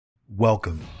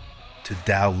Welcome to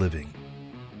Tao Living,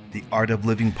 the Art of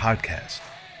Living podcast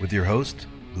with your host,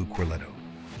 Lou Corletto,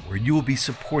 where you will be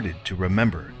supported to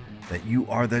remember that you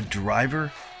are the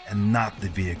driver and not the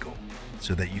vehicle,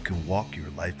 so that you can walk your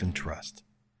life in trust.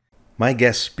 My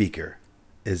guest speaker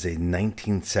is a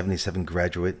 1977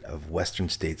 graduate of Western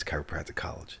States Chiropractic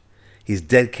College. He's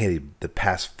dedicated the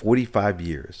past 45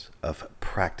 years of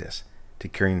practice to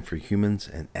caring for humans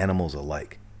and animals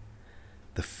alike.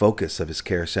 The focus of his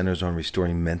care centers on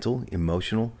restoring mental,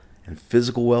 emotional, and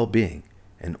physical well-being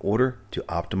in order to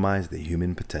optimize the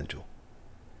human potential.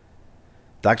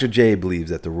 Dr. J believes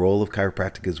that the role of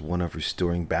chiropractic is one of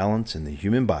restoring balance in the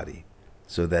human body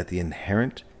so that the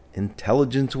inherent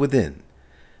intelligence within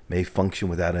may function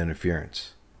without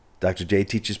interference. Dr. J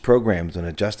teaches programs on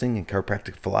adjusting and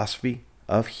chiropractic philosophy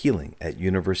of healing at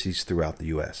universities throughout the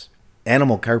U.S.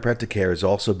 Animal chiropractic care has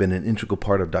also been an integral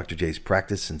part of Dr. J's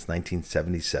practice since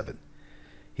 1977.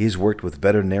 He has worked with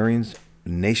veterinarians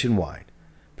nationwide,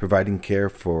 providing care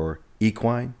for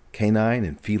equine, canine,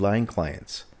 and feline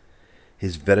clients.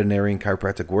 His veterinary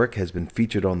chiropractic work has been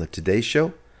featured on the Today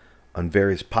Show, on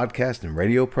various podcast and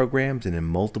radio programs, and in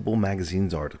multiple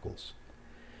magazines articles.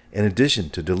 In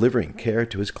addition to delivering care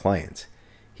to his clients,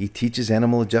 he teaches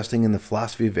animal adjusting and the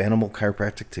philosophy of animal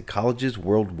chiropractic to colleges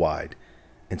worldwide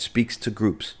and speaks to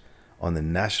groups on the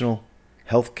national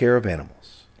health care of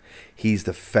animals. He's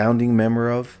the founding member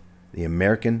of the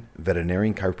American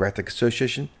Veterinary Chiropractic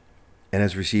Association and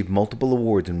has received multiple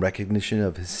awards in recognition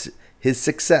of his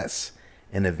success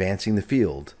in advancing the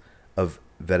field of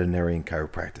veterinary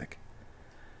chiropractic.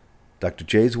 Dr.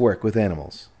 J's work with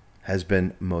animals has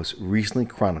been most recently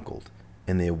chronicled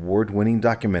in the award-winning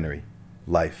documentary,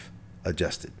 Life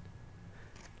Adjusted.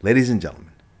 Ladies and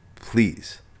gentlemen,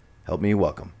 please help me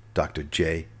welcome Dr.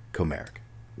 J. Komarek.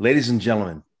 Ladies and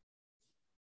gentlemen,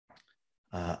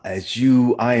 I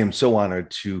am so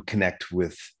honored to connect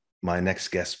with my next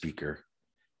guest speaker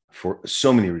for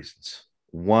so many reasons.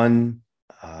 One,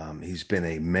 he's been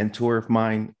a mentor of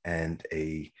mine and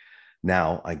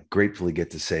now I gratefully get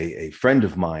to say a friend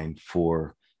of mine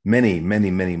for many,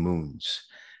 many, many moons.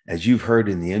 As you've heard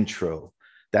in the intro,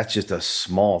 that's just a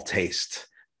small taste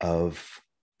of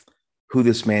who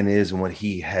this man is and what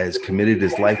he has committed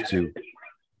his life to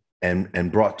and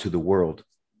brought to the world.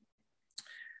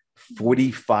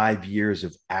 45 years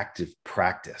of active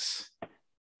practice.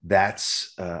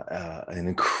 That's an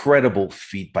incredible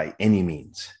feat by any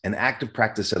means. An active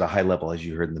practice at a high level, as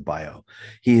you heard in the bio.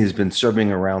 He has been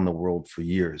serving around the world for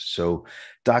years. So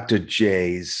Dr.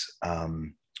 J's,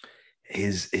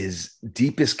 his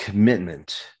deepest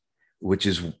commitment, which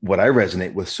is what I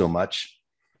resonate with so much,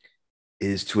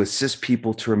 is to assist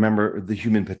people to remember the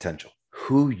human potential,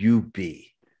 who you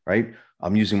be, right?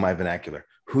 I'm using my vernacular,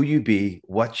 who you be,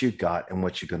 what you got, and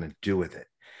what you're going to do with it.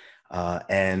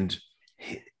 And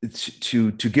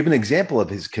to give an example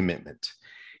of his commitment,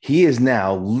 he is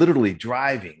now literally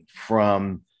driving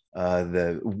from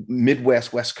the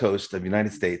Midwest, West Coast of the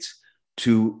United States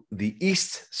to the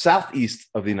southeast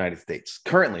of the United States,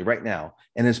 currently right now,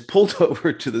 and has pulled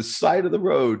over to the side of the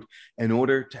road in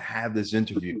order to have this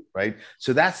interview, right?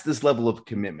 So that's this level of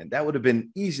commitment. That would have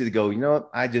been easy to go, you know what,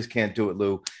 I just can't do it,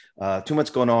 Lou. Too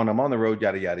much going on. I'm on the road,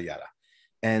 yada, yada, yada.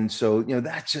 And so,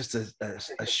 that's just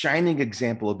a shining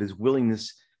example of his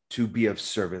willingness to be of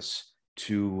service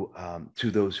to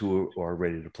those who are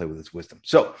ready to play with his wisdom.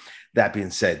 So that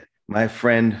being said, my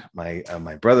friend, my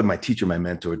brother, my teacher, my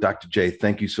mentor, Dr. J,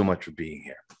 thank you so much for being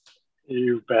here.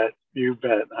 You bet. You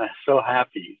bet. I'm so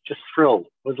happy, just thrilled.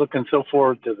 Was looking so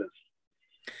forward to this.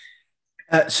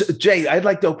 So Jay, I'd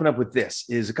like to open up with this.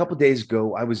 A couple of days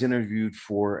ago, I was interviewed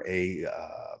for a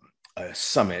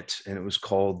summit, and it was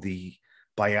called the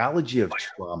Biology of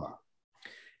Trauma.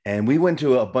 And we went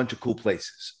to a bunch of cool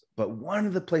places. But one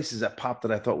of the places that popped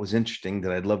that I thought was interesting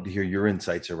that I'd love to hear your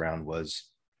insights around was,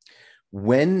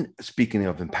 when speaking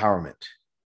of empowerment,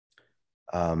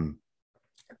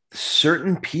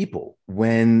 certain people,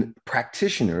 when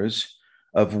practitioners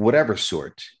of whatever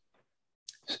sort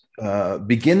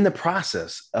begin the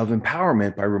process of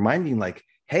empowerment by reminding, like,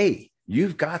 hey,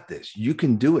 you've got this, you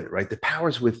can do it, right? The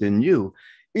power's within you.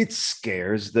 It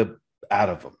scares the out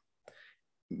of them.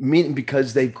 Meaning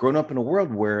because they've grown up in a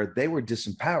world where they were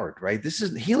disempowered, right?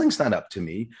 Healing's not up to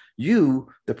me. You,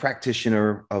 the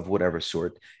practitioner of whatever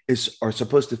sort, are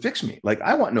supposed to fix me. Like,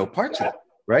 I want no parts of it,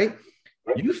 right?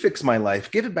 You fix my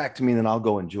life, give it back to me, and then I'll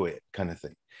go enjoy it, kind of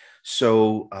thing.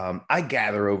 So I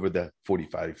gather over the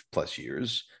 45 plus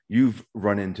years, you've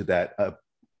run into that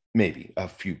maybe a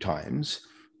few times.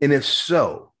 And if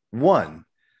so, one,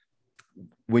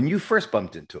 when you first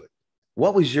bumped into it,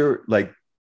 what was your, like,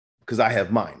 because I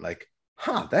have mine, like,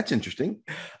 That's interesting.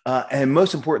 And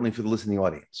most importantly for the listening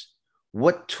audience,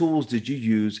 what tools did you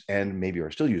use and maybe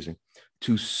are still using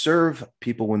to serve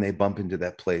people when they bump into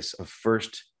that place of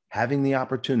first having the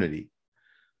opportunity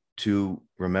to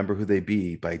remember who they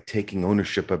be by taking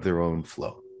ownership of their own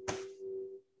flow?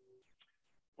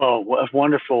 Well, what a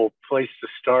wonderful place to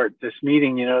start this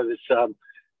meeting,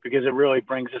 because it really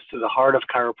brings us to the heart of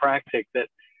chiropractic, that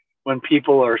when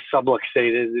people are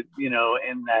subluxated,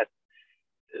 in that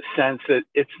sense that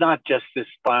it's not just this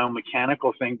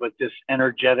biomechanical thing, but this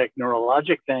energetic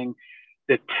neurologic thing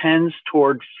that tends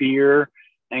toward fear,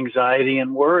 anxiety,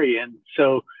 and worry. And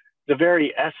so the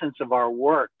very essence of our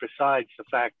work, besides the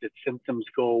fact that symptoms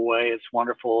go away, it's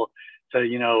wonderful to,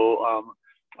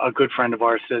 a good friend of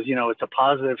ours says, it's a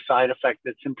positive side effect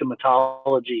that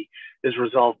symptomatology is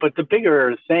resolved. But the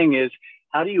bigger thing is,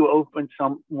 how do you open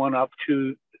someone up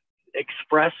to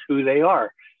express who they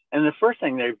are? And the first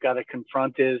thing they've got to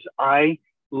confront is, I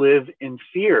live in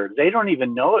fear. They don't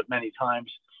even know it many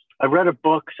times. I read a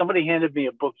book. Somebody handed me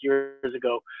a book years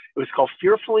ago. It was called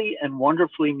Fearfully and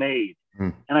Wonderfully Made.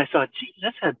 And I thought, gee,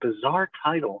 that's a bizarre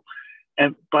title.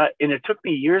 And it took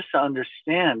me years to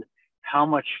understand how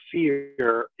much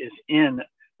fear is in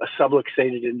a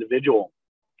subluxated individual,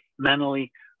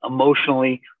 mentally,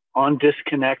 emotionally, on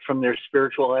disconnect from their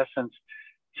spiritual essence.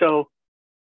 So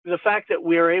the fact that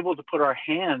we are able to put our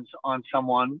hands on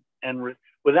someone and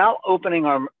without opening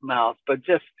our mouth, but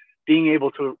just being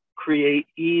able to create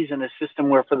ease in a system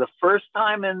where for the first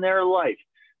time in their life,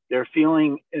 they're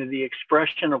feeling the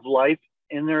expression of life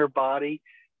in their body,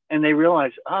 and they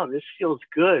realize, oh, this feels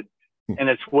good. And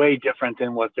it's way different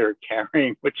than what they're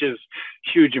carrying, which is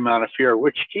a huge amount of fear,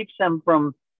 which keeps them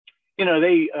from,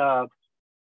 there's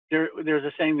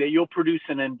a saying that you'll produce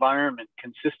an environment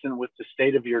consistent with the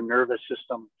state of your nervous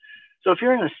system. So if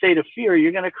you're in a state of fear,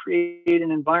 you're going to create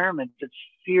an environment that's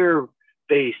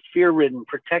fear-based, fear-ridden,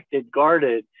 protected,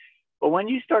 guarded. But when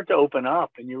you start to open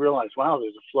up and you realize, wow,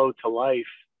 there's a flow to life,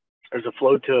 there's a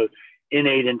flow to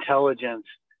innate intelligence,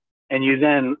 and you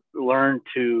then learn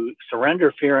to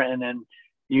surrender fear, and then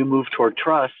you move toward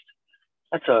trust,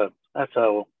 that's a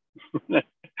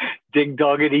dig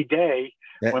doggedy day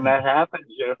when that happens.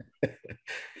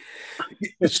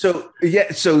 So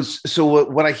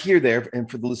what I hear there, and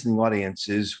for the listening audience,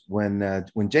 is when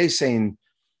Jay's saying,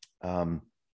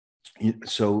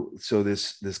 so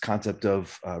this concept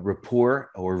of rapport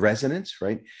or resonance,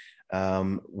 right?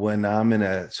 When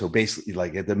I'm so basically,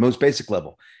 like at the most basic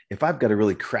level, if I've got a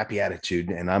really crappy attitude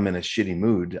and I'm in a shitty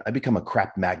mood, I become a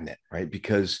crap magnet, right?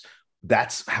 Because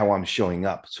that's how I'm showing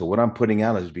up. So what I'm putting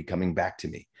out is becoming back to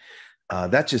me.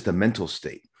 That's just a mental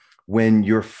state. When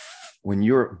your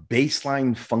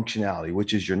baseline functionality,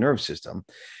 which is your nerve system,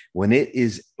 when it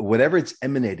is whatever it's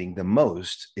emanating the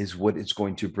most is what it's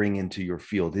going to bring into your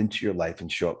field, into your life,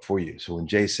 and show up for you. So when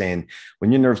Jay's saying,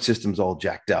 when your nerve system's all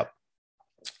jacked up,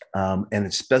 and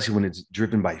especially when it's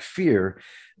driven by fear,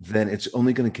 then it's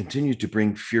only going to continue to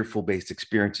bring fearful based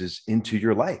experiences into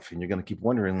your life. And you're going to keep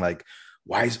wondering, like,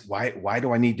 why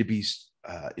do I need to be,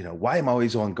 why am I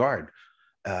always on guard?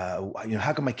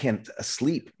 How come I can't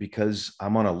sleep? Because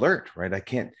I'm on alert, right? I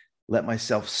can't let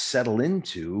myself settle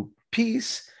into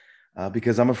peace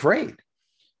because I'm afraid.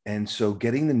 And so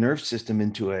getting the nerve system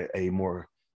into a more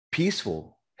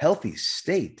peaceful, healthy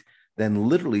state then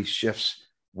literally shifts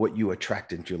what you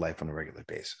attract into your life on a regular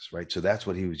basis, right? So that's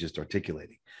what he was just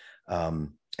articulating. And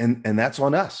that's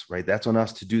on us, right? That's on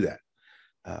us to do that,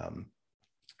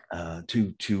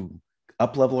 to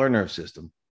up-level our nerve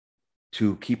system,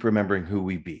 to keep remembering who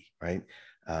we be, right?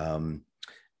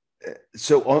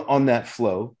 So on that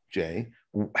flow, Jay,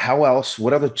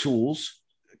 what other tools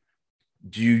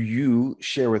do you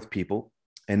share with people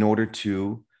in order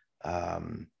to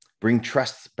bring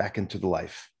trust back into the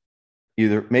life?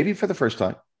 Either maybe for the first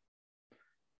time,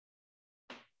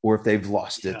 or if they've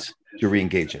lost it, to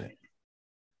re-engage in it.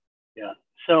 Yeah.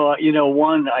 So,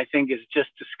 one, I think, is just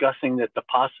discussing that the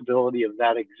possibility of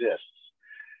that exists,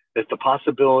 that the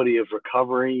possibility of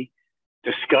recovery,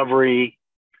 discovery,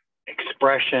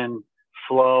 expression,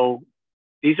 flow,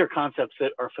 these are concepts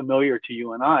that are familiar to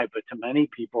you and I, but to many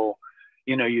people,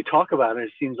 you talk about it,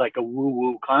 it seems like a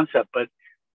woo-woo concept, but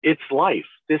it's life.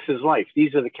 This is life.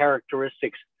 These are the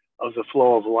characteristics of the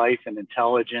flow of life and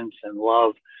intelligence and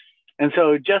love. And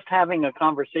so just having a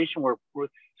conversation where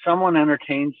someone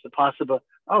entertains the possibility,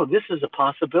 oh, this is a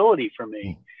possibility for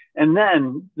me. And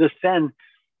then there's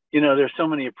so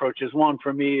many approaches. One,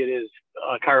 for me, it is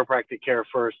chiropractic care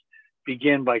first.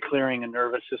 Begin by clearing a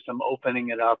nervous system, opening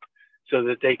it up so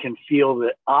that they can feel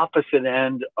the opposite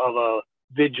end of a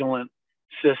vigilant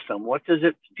system. What does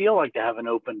it feel like to have an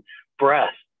open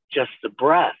breath? Just the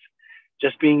breath.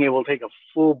 just being able to take a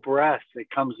full breath that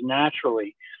comes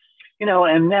naturally,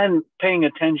 and then paying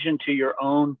attention to your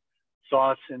own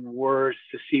thoughts and words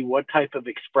to see what type of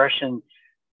expression,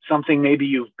 something maybe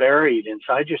you've buried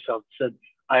inside yourself. Said,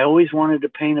 I always wanted to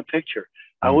paint a picture.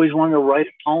 I always wanted to write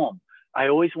a poem. I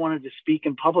always wanted to speak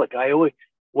in public.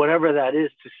 Whatever that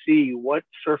is, to see what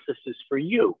surfaces for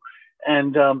you.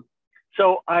 And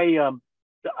so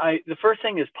the first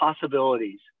thing is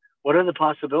possibilities. What are the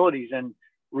possibilities? And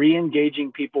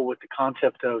re-engaging people with the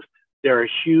concept of there are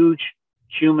huge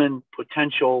human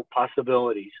potential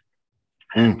possibilities,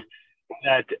 and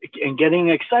getting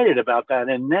excited about that,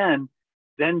 and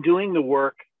then doing the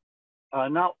work,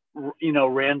 not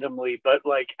randomly, but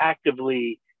like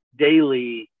actively,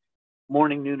 daily,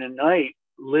 morning, noon, and night,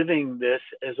 living this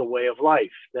as a way of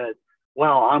life. That,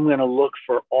 wow, I'm going to look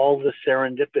for all the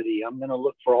serendipity. I'm going to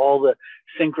look for all the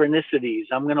synchronicities.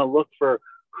 I'm going to look for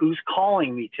who's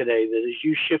calling me today. That as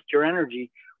you shift your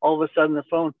energy, all of a sudden the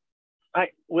phone, and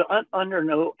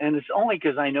it's only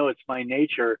because I know it's my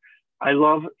nature. I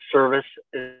love service.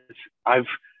 I've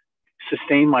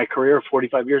sustained my career of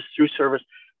 45 years through service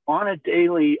on a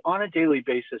daily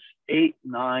basis, 8,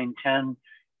 9, 10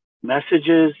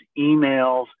 messages,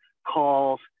 emails,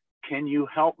 calls. Can you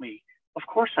help me? Of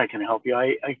course I can help you.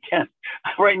 I can.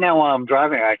 Right now while I'm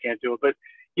driving, I can't do it. But,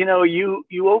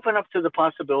 you open up to the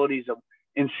possibilities of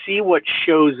and see what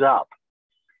shows up.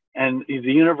 And the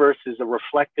universe is a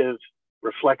reflexive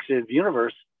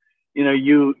universe.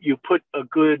 You put a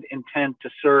good intent to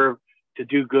serve, to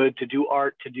do good, to do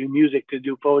art, to do music, to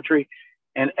do poetry,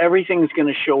 and everything is going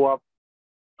to show up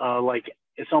like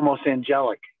it's almost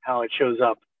angelic how it shows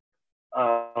up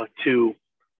to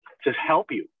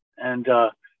help you. And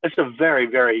it's a very,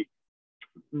 very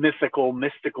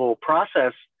mystical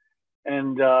process.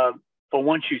 And but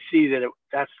once you see that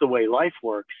that's the way life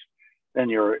works, then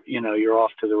you're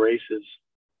off to the races.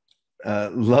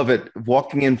 Love it.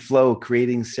 Walking in flow,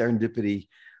 creating serendipity,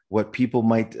 what people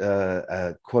might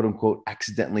quote unquote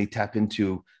accidentally tap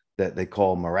into, that they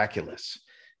call miraculous.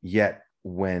 Yet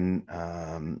when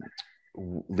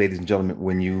ladies and gentlemen,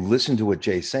 when you listen to what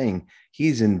Jay's saying,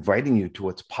 he's inviting you to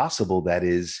what's possible. That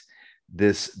is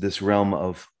this realm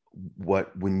of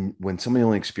what, when somebody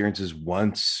only experiences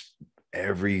once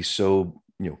every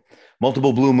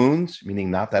multiple blue moons,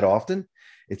 meaning not that often,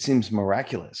 it seems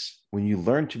miraculous. When you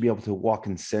learn to be able to walk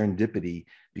in serendipity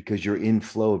because you're in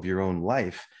flow of your own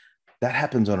life, that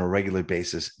happens on a regular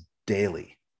basis,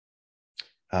 daily.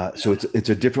 So it's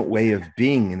a different way of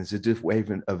being, and it's a different way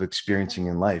of experiencing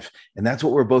in life. And that's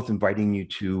what we're both inviting you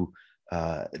to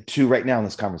right now in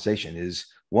this conversation is,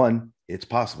 one, it's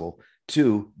possible.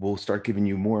 Two, we'll start giving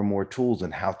you more and more tools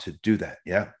on how to do that.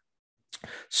 Yeah.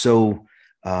 So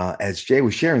as Jay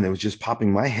was sharing, there was just popping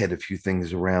in my head a few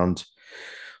things around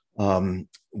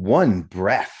one,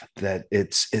 breath. That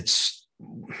it's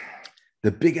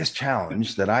the biggest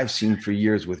challenge that I've seen for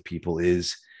years with people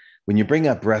is when you bring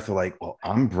up breath, they're like, well,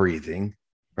 I'm breathing,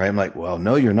 right? I'm like, well,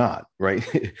 no, you're not, right?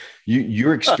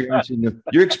 you're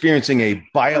experiencing a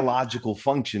biological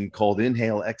function called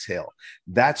inhale, exhale.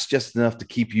 That's just enough to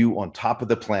keep you on top of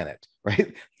the planet,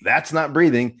 right? That's not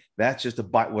breathing. That's just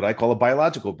what I call a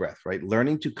biological breath, right?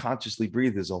 Learning to consciously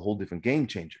breathe is a whole different game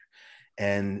changer.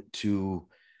 And to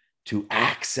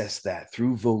access that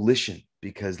through volition,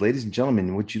 because ladies and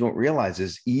gentlemen, what you don't realize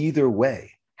is either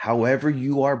way, however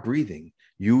you are breathing,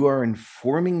 you are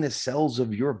informing the cells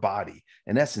of your body,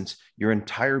 in essence, your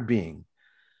entire being,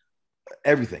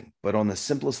 everything. But on the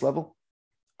simplest level,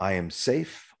 I am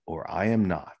safe or I am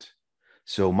not.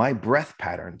 So my breath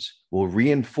patterns will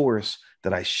reinforce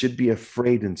that I should be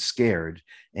afraid and scared,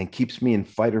 and keeps me in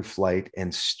fight or flight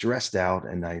and stressed out.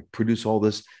 And I produce all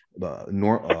this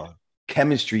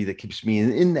chemistry that keeps me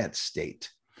in that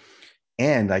state.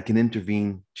 And I can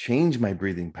intervene, change my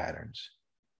breathing patterns,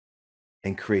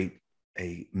 and create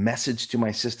a message to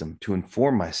my system to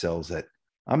inform my cells that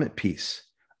I'm at peace,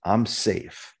 I'm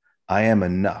safe, I am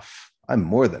enough, I'm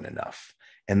more than enough.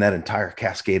 And that entire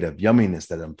cascade of yumminess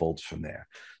that unfolds from there.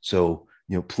 So,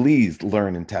 please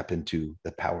learn and tap into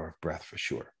the power of breath for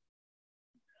sure.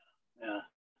 Yeah.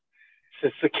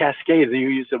 It's the cascade. You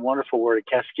use a wonderful word,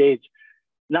 cascades,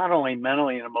 not only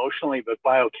mentally and emotionally, but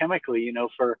biochemically.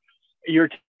 You're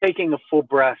taking a full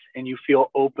breath and you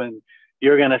feel open,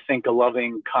 you're going to think a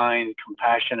loving, kind,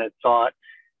 compassionate thought.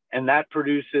 And that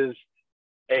produces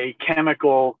a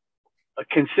chemical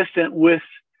consistent with,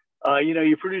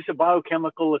 you produce a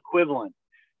biochemical equivalent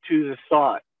to the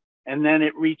thought. And then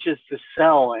it reaches the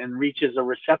cell and reaches a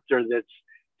receptor that's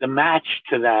the match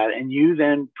to that. And you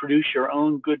then produce your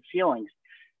own good feelings.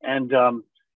 And,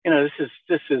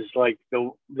 this is like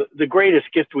the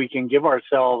greatest gift we can give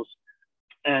ourselves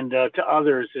and to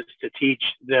others is to teach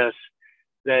this,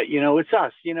 that, it's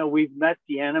us. We've met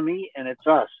the enemy and it's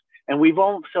us. And we've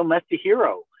also met the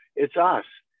hero. It's us.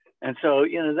 And so,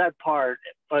 that part.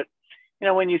 But,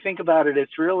 when you think about it,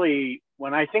 it's really,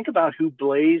 when I think about who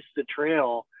blazed the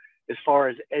trail as far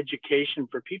as education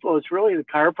for people, it's really the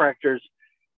chiropractors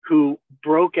who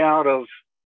broke out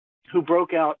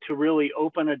to really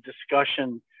open a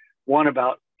discussion, one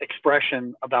about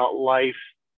expression, about life,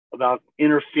 about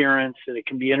interference, and it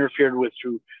can be interfered with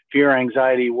through fear,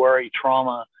 anxiety, worry,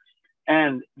 trauma.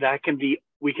 And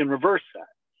we can reverse that,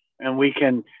 and we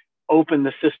can open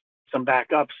the system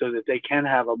back up so that they can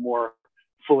have a more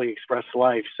fully expressed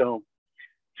life. So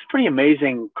it's pretty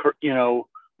amazing,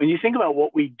 when you think about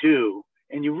what we do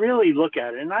and you really look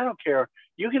at it, and I don't care,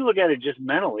 you can look at it just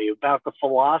mentally about the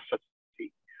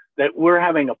philosophy, that we're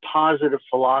having a positive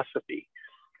philosophy.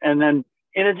 And then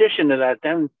in addition to that,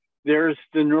 then there's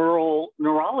the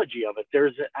neurology of it.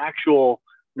 There's the actual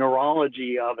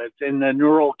neurology of it and the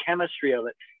neurochemistry of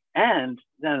it. And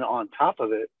then on top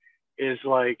of it is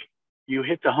like you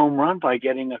hit the home run by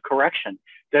getting a correction.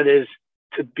 That is,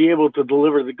 to be able to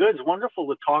deliver the goods. Wonderful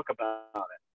to talk about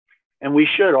it. And we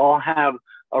should all have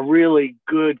a really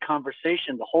good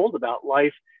conversation to hold about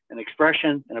life and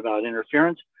expression and about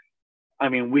interference. I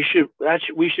mean, we should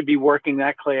be working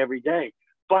that clay every day.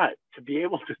 But to be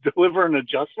able to deliver an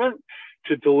adjustment,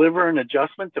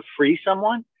 to free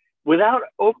someone without,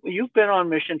 you've been on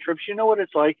mission trips, you know what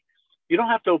it's like. You don't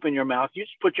have to open your mouth. You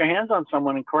just put your hands on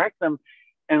someone and correct them.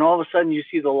 And all of a sudden you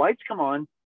see the lights come on.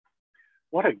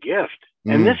 What a gift.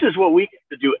 And this is what we get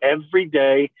to do every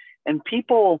day. And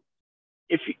people,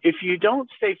 if you don't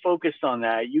stay focused on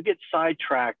that, you get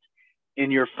sidetracked in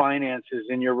your finances,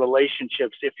 in your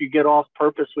relationships. If you get off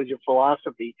purpose with your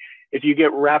philosophy, if you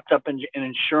get wrapped up in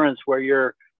insurance where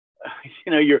you're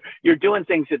doing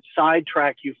things that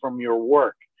sidetrack you from your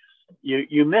work,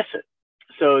 you miss it.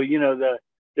 So,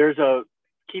 there's a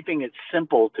keeping it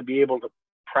simple to be able to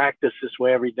practice this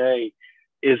way every day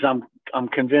is, I'm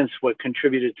convinced, what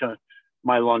contributed to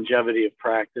my longevity of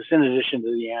practice, in addition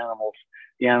to the animals.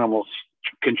 The animals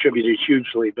contributed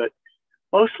hugely, but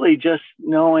mostly just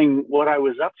knowing what I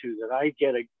was up to, that I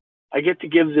get to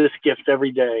give this gift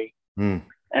every day.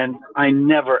 And I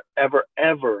never, ever,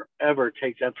 ever, ever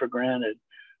take that for granted.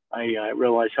 I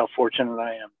realize how fortunate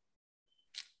I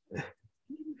am.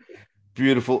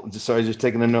 Beautiful. Sorry, just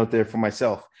taking a note there for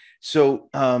myself. So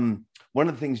one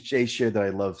of the things Jay shared that I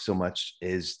love so much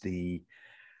is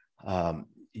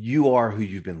you are who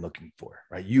you've been looking for,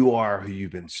 right? You are who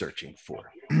you've been searching for.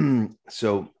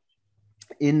 So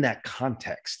in that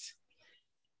context,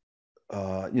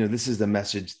 this is the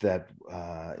message that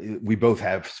we both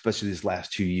have, especially these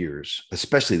last 2 years,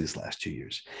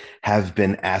 have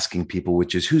been asking people,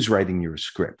 which is, who's writing your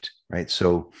script, right?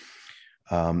 So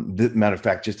matter of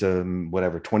fact, just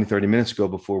 20, 30 minutes ago,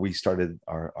 before we started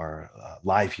our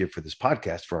live here for this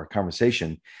podcast, for our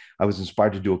conversation, I was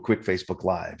inspired to do a quick Facebook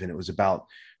Live, and it was about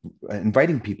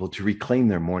inviting people to reclaim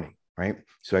their morning, right?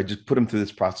 So I just put them through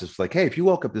this process, like, hey, if you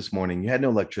woke up this morning, you had no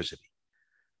electricity,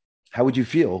 how would you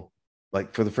feel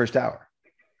like for the first hour?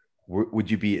 Would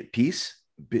you be at peace?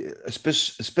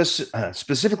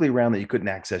 Specifically around that you couldn't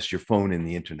access your phone and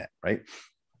the internet, right?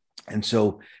 And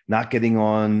so not getting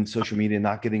on social media,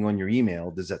 not getting on your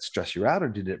email, does that stress you out, or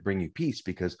did it bring you peace?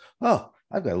 Because, I've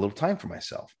got a little time for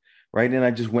myself, right? And I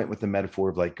just went with the metaphor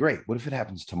of like, great, what if it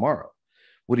happens tomorrow?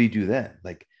 What do you do then?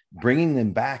 Like bringing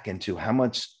them back into how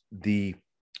much the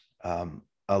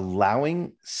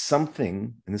allowing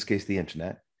something, in this case, the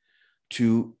internet,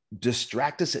 to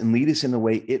distract us and lead us in the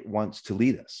way it wants to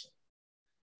lead us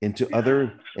into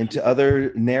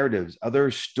other narratives,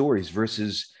 other stories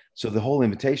versus. So the whole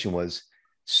invitation was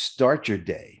start your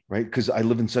day, right? Because I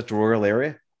live in such a rural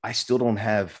area. I still don't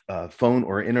have a phone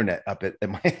or internet up at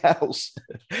my house.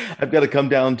 I've got to come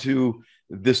down to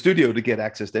the studio to get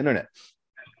access to internet.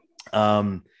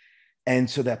 And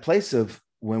so that place of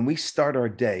when we start our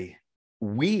day,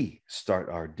 we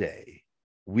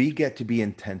get to be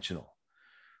intentional.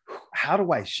 How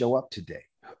do I show up today?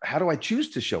 How do I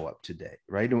choose to show up today,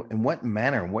 right? In what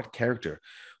manner, in what character?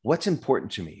 What's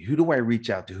important to me? Who do I reach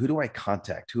out to? Who do I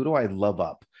contact? Who do I love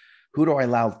up? Who do I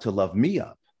allow to love me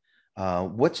up?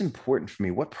 What's important for me?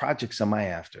 What projects am I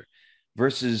after?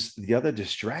 Versus the other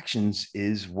distractions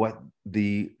is what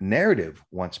the narrative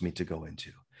wants me to go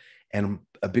into. And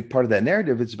a big part of that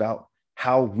narrative is about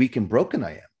how weak and broken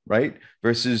I am, right?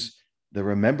 Versus the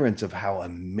remembrance of how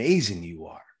amazing you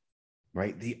are,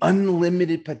 right? The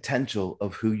unlimited potential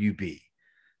of who you be.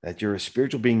 That you're a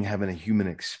spiritual being having a human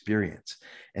experience,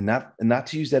 and not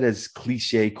to use that as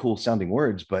cliche, cool sounding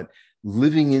words, but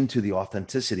living into the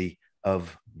authenticity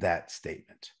of that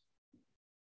statement.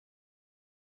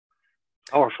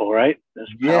 Powerful, right?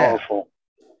 That's Yeah. powerful.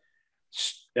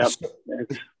 Yep.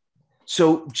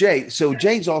 So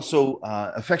Jay's also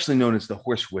affectionately known as the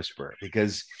horse whisperer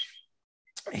because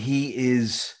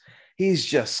he's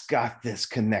just got this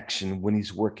connection when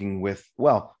he's working with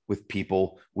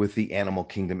people, with the animal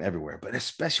kingdom everywhere, but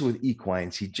especially with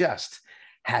equines. He just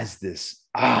has this,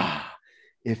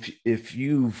 if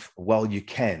you've, you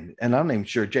can, and I'm not even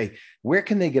sure, Jay, where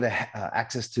can they get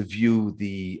access to view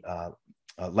the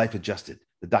Life Adjusted,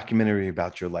 the documentary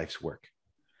about your life's work?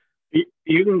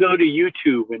 You can go to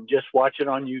YouTube and just watch it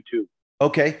on YouTube.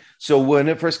 Okay, so when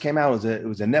it first came out, it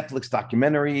was a Netflix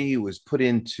documentary. It was put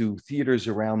into theaters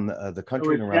around the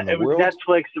country and around the world. It was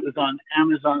Netflix. It was on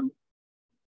Amazon.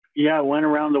 Yeah, it went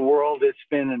around the world. It's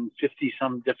been in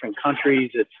 50-some different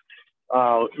countries. It's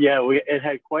it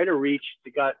had quite a reach.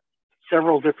 It got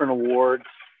several different awards,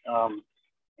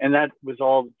 and that was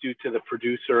all due to the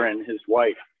producer and his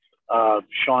wife,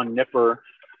 Sean Nipper,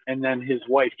 and then his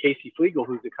wife, Casey Flegel,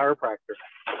 who's a chiropractor.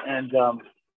 And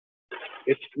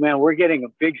we're getting a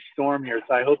big storm here,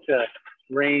 so I hope the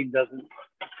rain doesn't.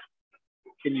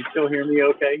 Can you still hear me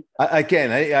okay? I can.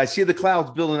 I see the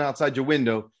clouds building outside your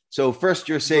window. So first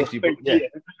your safety.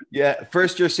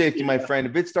 First your safety, my friend.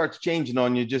 If it starts changing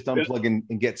on you, just unplug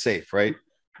and get safe, right?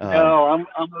 No,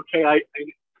 I'm okay.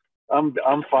 I'm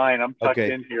fine. I'm tucked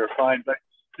in here, fine. But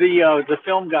the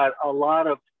film got a lot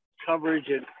of coverage.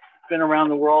 It's been around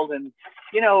the world, and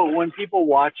when people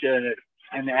watch an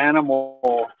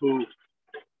animal who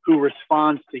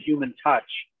responds to human touch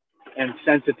and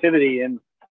sensitivity, and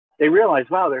they realize,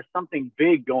 wow, there's something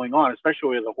big going on,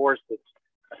 especially with a horse that's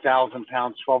 1,000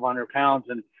 pounds, 1,200 pounds,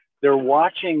 and they're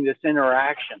watching this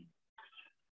interaction,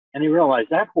 and they realize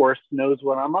that horse knows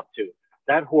what I'm up to.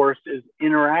 That horse is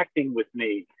interacting with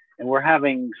me, and we're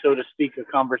having, so to speak, a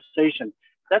conversation.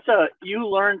 You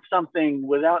learn something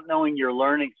without knowing you're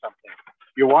learning something.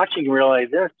 You're watching and realize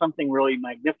there's something really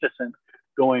magnificent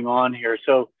going on here.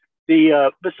 So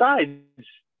besides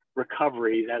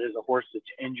recovery, that is a horse that's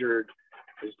injured,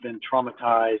 has been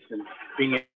traumatized, and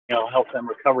being able to help them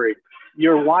recovery,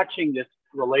 you're watching this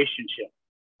relationship,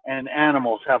 and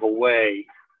animals have a way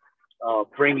of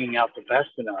bringing out the best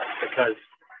in us because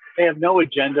they have no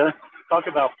agenda. Talk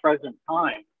about present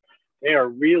time. They are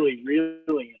really,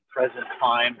 really in present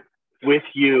time with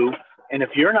you. And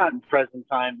if you're not in present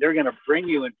time, they're going to bring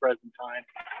you in present time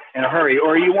in a hurry,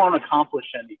 or you won't accomplish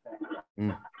anything.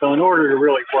 So in order to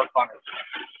really work on a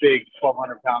big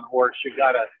 1,200-pound horse, you've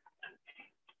got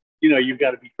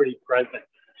to be pretty present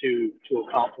to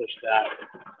accomplish that.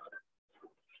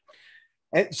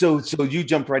 And so you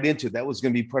jumped right into it. That was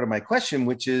going to be part of my question,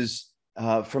 which is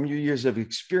from your years of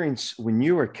experience, when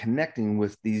you are connecting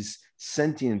with these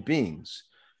sentient beings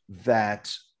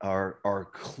that are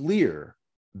clear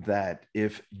that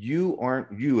if you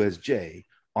as Jay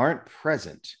aren't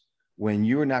present when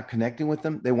you are not connecting with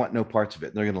them, they want no parts of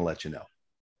it. They're going to let you know.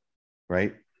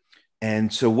 Right.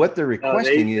 And so what they're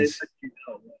requesting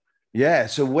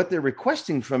so what they're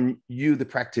requesting from you, the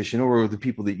practitioner, or the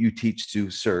people that you teach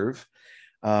to serve,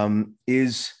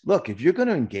 is, look, if you're going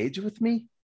to engage with me,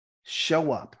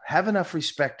 show up, have enough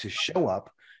respect to show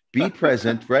up, be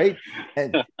present, right?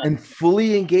 And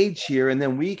fully engage here. And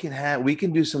then we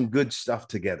can do some good stuff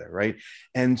together. Right.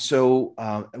 And so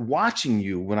watching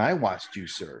you, when I watched you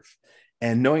serve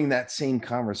and knowing that same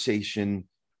conversation,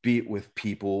 be it with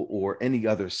people or any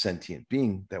other sentient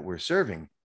being that we're serving,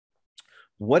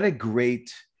 what a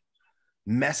great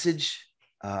message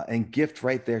and gift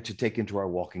right there to take into our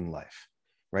walking life.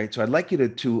 Right. So I'd like you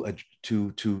to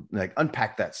like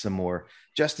unpack that some more,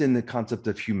 just in the concept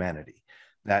of humanity,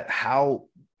 that how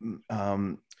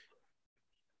we're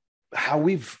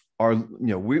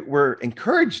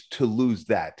encouraged to lose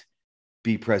that,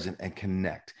 be present and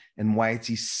connect, and why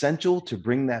it's essential to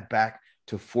bring that back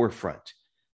to forefront,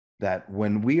 that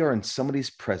when we are in somebody's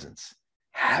presence,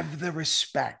 have the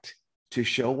respect to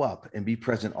show up and be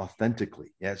present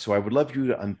authentically. Yeah. So I would love you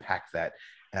to unpack that.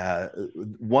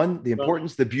 One, the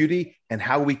importance, the beauty, and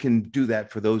how we can do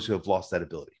that for those who have lost that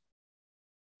ability.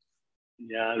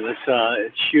 Yeah,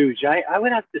 it's huge. I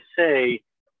would have to say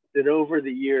that over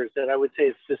the years, that I would say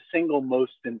it's the single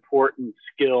most important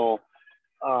skill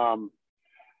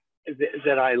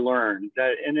that I learned.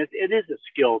 And it is a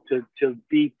skill to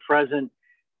be present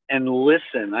and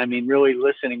listen. I mean, really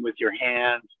listening with your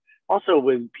hands. Also,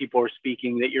 when people are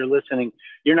speaking, that you're listening,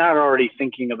 you're not already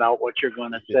thinking about what you're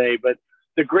going to say, but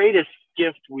the greatest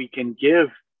gift we can give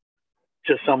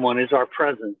to someone is our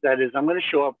presence. That is, I'm going to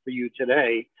show up for you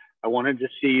today. I wanted to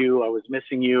see you. I was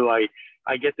missing you. I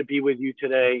get to be with you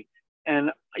today.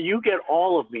 and you get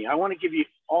all of me. I want to give you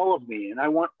all of me, and I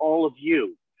want all of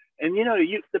you. And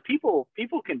the people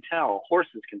can tell,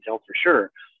 horses can tell for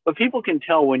sure, but people can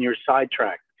tell when you're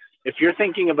sidetracked. If you're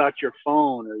thinking about your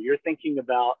phone, or you're thinking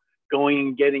about going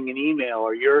and getting an email,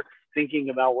 or you're thinking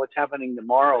about what's happening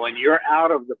tomorrow, and you're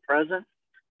out of the present,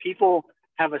 people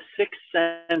have a sixth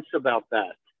sense about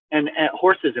that, and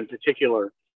horses in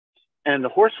particular. And the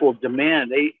horse will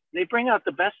demand, they bring out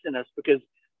the best in us, because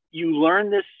you learn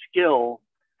this skill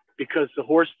because the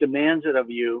horse demands it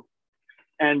of you.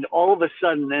 And all of a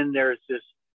sudden, then there's this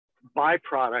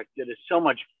byproduct that is so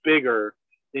much bigger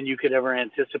than you could ever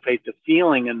anticipate. The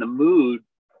feeling and the mood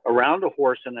around a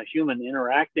horse and a human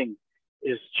interacting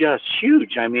is just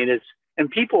huge. I mean, and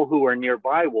people who are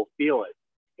nearby will feel it.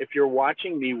 If you're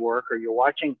watching me work, or you're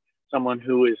watching someone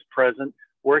who is present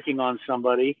working on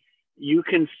somebody, you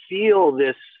can feel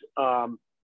this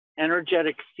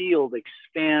energetic field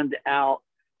expand out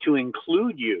to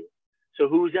include you. So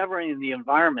who's ever in the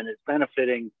environment is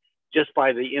benefiting just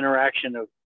by the interaction of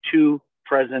two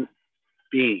present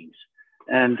beings.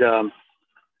 And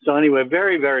so anyway,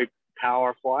 very, very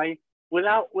powerful.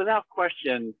 Without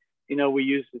question, we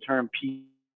use the term P.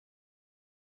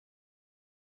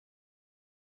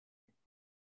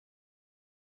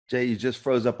 Jay, you just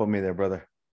froze up on me there, brother.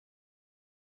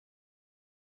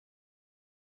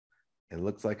 It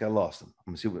looks like I lost him.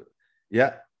 I'm gonna see what.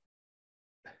 Yeah,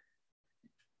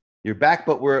 you're back,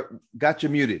 but got you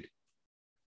muted.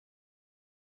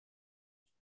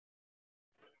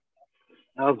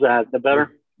 How's that? The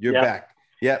better? You're back.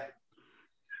 Yep.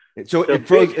 So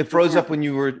it froze up when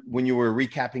you were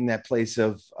recapping that place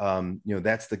of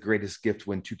that's the greatest gift,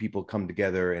 when two people come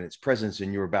together and it's presence,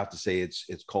 and you were about to say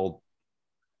it's called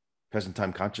present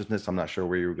time consciousness. I'm not sure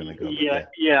where you were going to go.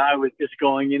 Yeah. I was just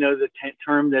going, the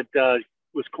term that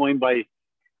was coined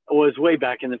was way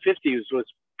back in the 50s, was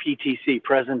PTC,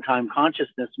 present time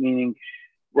consciousness, meaning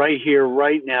right here,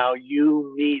 right now,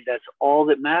 you, me, that's all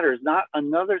that matters. Not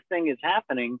another thing is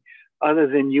happening other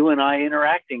than you and I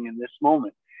interacting in this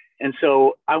moment. And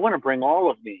so I want to bring all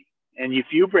of me. And if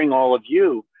you bring all of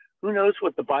you, who knows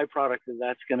what the byproduct of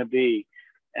that's going to be,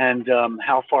 and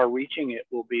how far reaching it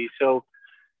will be. So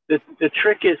the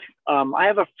trick is, I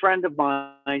have a friend of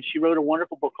mine, she wrote a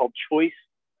wonderful book called Choice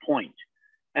Point,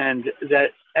 and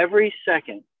that every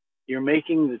second you're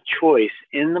making the choice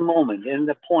in the moment, in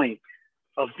the point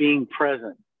of being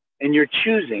present, and you're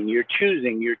choosing,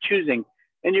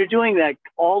 and you're doing that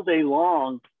all day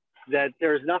long, that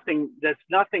there's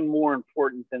nothing more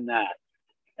important than that.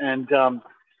 And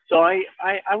so I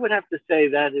would have to say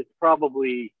that is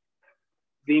probably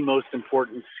the most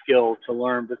important skill to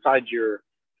learn, besides your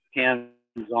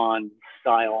hands-on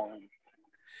style and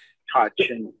touch.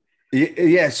 And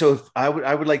yeah, so I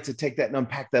would like to take that and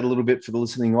unpack that a little bit for the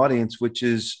listening audience, which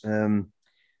is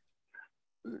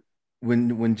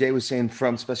when Jay was saying,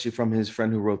 especially from his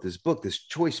friend who wrote this book, this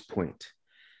choice point.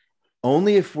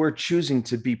 Only if we're choosing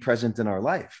to be present in our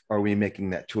life are we making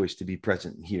that choice to be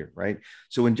present here, right?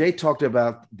 So when Jay talked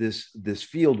about this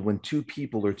field, when two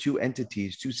people or two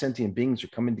entities, two sentient beings are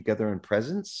coming together in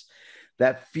presence,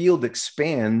 that field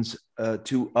expands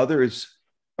to others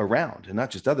around, and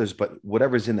not just others, but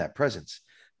whatever's in that presence.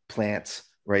 Plants,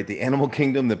 right? The animal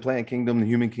kingdom, the plant kingdom, the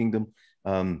human kingdom.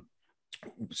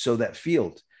 So that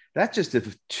field, that's just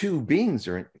if two beings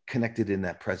are connected in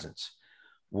that presence.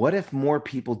 What if more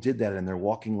people did that in their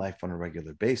walking life on a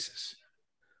regular basis?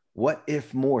 What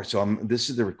if more? So this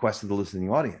is the request of the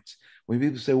listening audience. When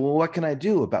people say, well, what can I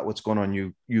do about what's going on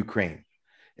in Ukraine?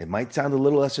 It might sound a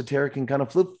little esoteric and kind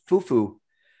of foo-foo,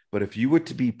 but if you were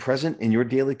to be present in your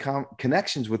daily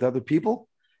connections with other people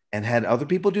and had other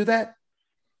people do that,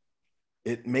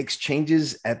 it makes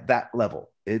changes at that level.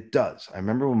 It does. I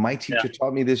remember when my teacher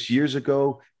taught me this years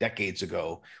ago, decades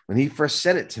ago, when he first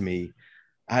said it to me,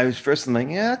 I was first like,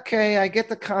 yeah, okay, I get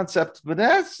the concept, but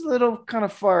that's a little kind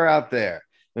of far out there.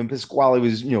 And Pasquale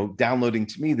was, downloading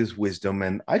to me this wisdom,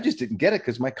 and I just didn't get it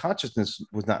because my consciousness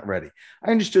was not ready.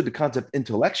 I understood the concept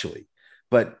intellectually,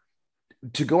 but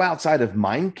to go outside of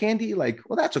mind candy, like,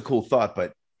 well, that's a cool thought,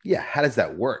 but yeah, how does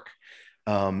that work?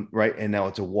 Right. And now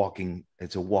it's a walking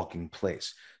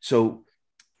place. So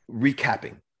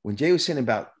recapping, when Jay was saying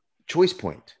about choice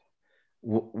point,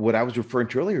 what I was referring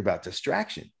to earlier about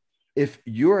distraction, if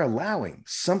you're allowing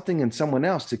something in someone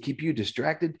else to keep you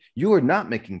distracted, you are not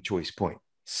making choice point.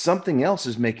 Something else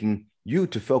is making you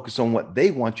to focus on what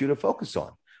they want you to focus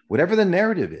on, whatever the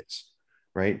narrative is,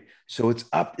 right? So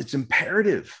it's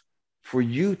imperative for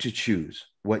you to choose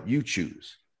what you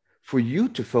choose, for you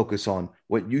to focus on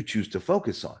what you choose to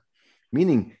focus on,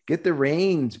 meaning get the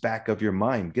reins back of your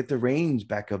mind, get the reins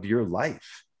back of your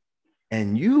life,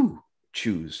 and you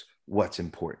choose what's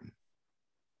important?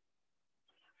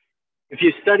 If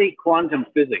you study quantum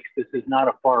physics, this is not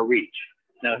a far reach.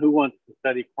 Now, who wants to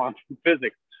study quantum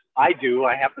physics? I do.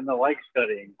 I happen to like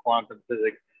studying quantum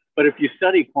physics. But if you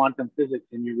study quantum physics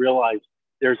and you realize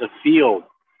there's a field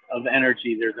of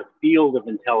energy, there's a field of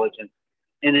intelligence,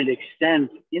 and it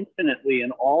extends infinitely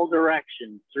in all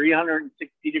directions,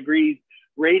 360 degrees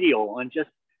radial, and just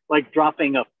like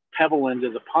dropping a pebble into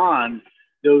the pond,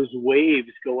 those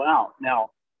waves go out.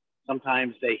 Now,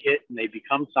 sometimes they hit and they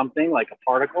become something like a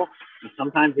particle, and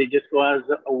sometimes they just go as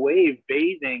a wave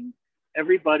bathing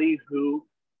everybody who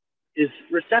is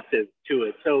receptive to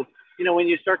it. So, when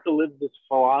you start to live this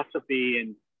philosophy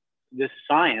and this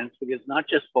science, because it's not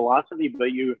just philosophy,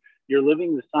 but you're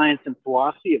living the science and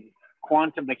philosophy of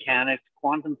quantum mechanics,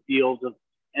 quantum fields of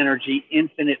energy,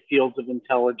 infinite fields of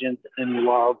intelligence and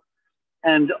love.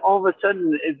 And all of a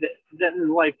sudden,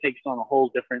 then life takes on a whole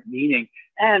different meaning.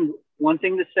 And one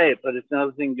thing to say it, but it's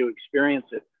another thing to experience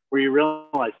it, where you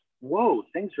realize, whoa,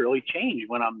 things really change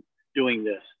when I'm doing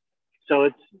this. So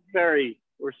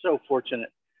we're so fortunate.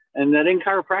 And that in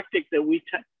chiropractic that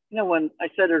when I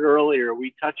said it earlier,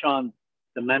 we touch on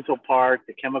the mental part,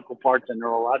 the chemical part, the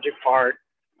neurologic part,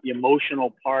 the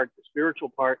emotional part, the spiritual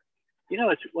part.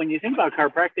 It's when you think about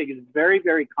chiropractic, it's very,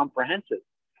 very comprehensive.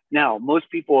 Now, most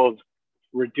people have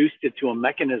reduced it to a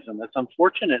mechanism. That's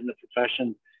unfortunate in the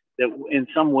profession that in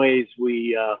some ways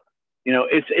we,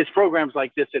 it's programs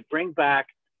like this that bring back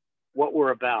what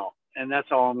we're about. And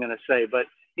that's all I'm going to say. But,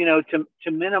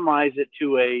 to minimize it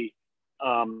to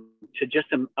just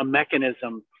a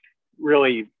mechanism,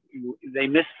 really, they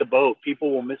miss the boat.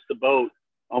 People will miss the boat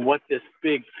on what this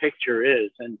big picture is.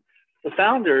 And the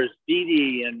founders, Dee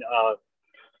Dee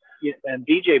and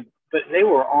BJ, but they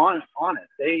were on it.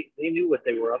 They knew what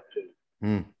they were up to.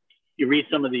 Mm. You read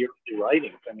some of the early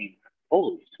writings. I mean,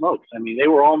 holy smokes! I mean, they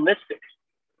were all mystics.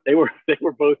 They were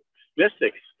both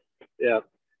mystics. Yeah.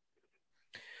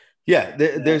 Yeah.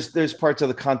 There's parts of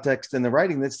the context in the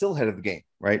writing that's still ahead of the game,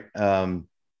 right?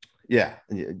 Yeah.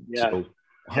 So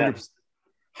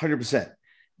 100%.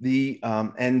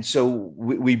 And so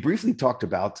we briefly talked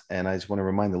about, and I just want to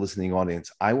remind the listening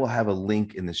audience, I will have a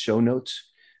link in the show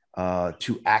notes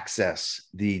to access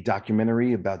the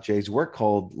documentary about Jay's work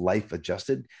called Life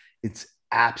Adjusted. It's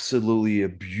absolutely a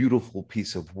beautiful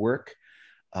piece of work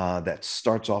that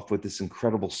starts off with this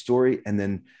incredible story and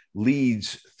then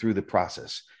leads through the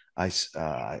process. I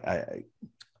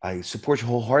support you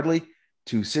wholeheartely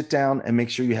to sit down and make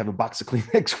sure you have a box of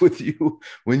Kleenex with you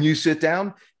when you sit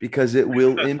down, because it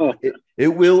will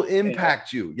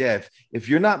impact you. Yeah, if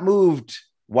you're not moved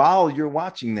while you're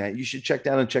watching that, you should check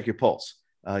down and check your pulse.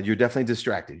 You're definitely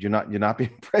distracted. You're not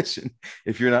being present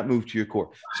if you're not moved to your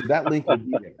core. So that link will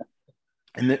be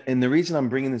there. And the reason I'm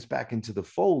bringing this back into the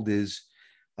fold is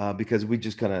because we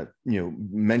just kind of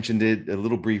mentioned it a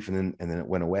little brief and then it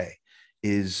went away.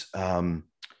 Is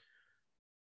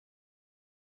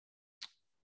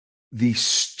the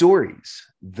stories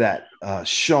that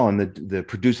Sean, the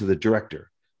producer, the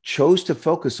director, chose to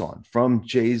focus on from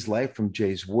Jay's life, from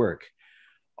Jay's work,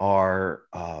 are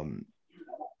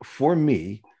for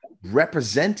me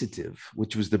representative,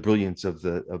 which was the brilliance of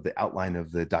the outline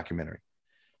of the documentary,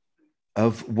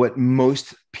 of what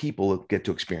most people get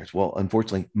to experience. Well,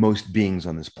 unfortunately, most beings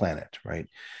on this planet, right?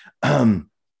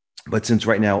 But since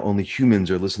right now only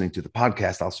humans are listening to the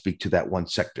podcast, I'll speak to that one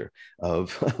sector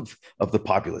of the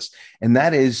populace. And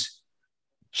that is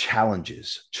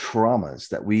challenges, traumas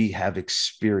that we have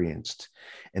experienced.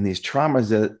 And these traumas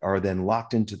that are then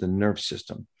locked into the nerve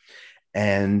system.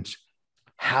 And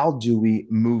how do we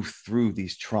move through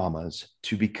these traumas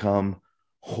to become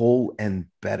whole and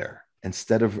better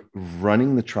instead of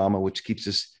running the trauma, which keeps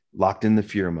us locked in the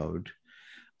fear mode?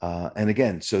 And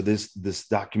again, so this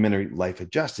documentary, Life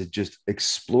Adjusted, just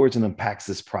explores and unpacks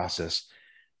this process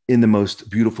in the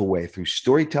most beautiful way through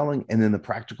storytelling and then the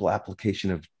practical application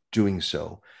of doing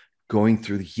so, going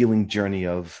through the healing journey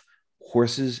of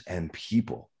horses and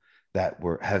people that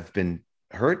have been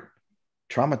hurt,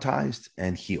 traumatized,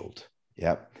 and healed.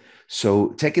 Yep. So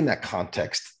taking that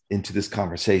context into this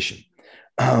conversation,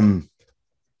 trauma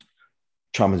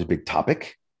is a big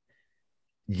topic,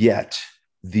 yet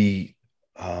the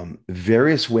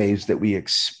various ways that we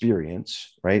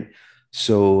experience, right?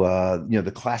 So,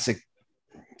 the classic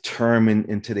term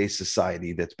in today's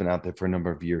society that's been out there for a number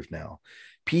of years now,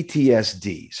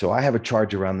 PTSD. So I have a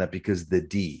charge around that because the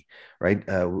D, right?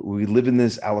 We live in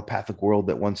this allopathic world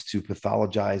that wants to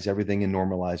pathologize everything and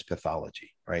normalize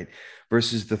pathology, right?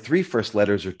 Versus the three first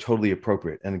letters are totally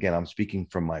appropriate. And again, I'm speaking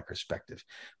from my perspective,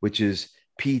 which is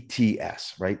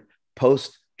PTS, right?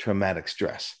 Post-traumatic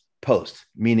stress. Post,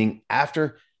 meaning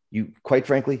after you, quite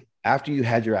frankly, after you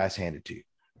had your ass handed to you,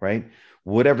 right?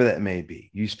 Whatever that may be.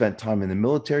 You spent time in the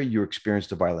military, you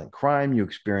experienced a violent crime, you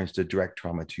experienced a direct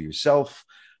trauma to yourself,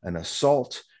 an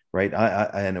assault, right?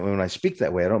 And when I speak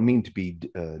that way, I don't mean to be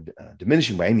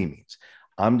diminishing by any means.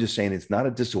 I'm just saying it's not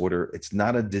a disorder, it's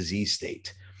not a disease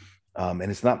state, and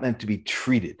it's not meant to be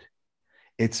treated.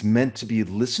 It's meant to be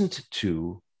listened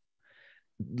to,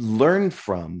 learned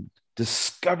from,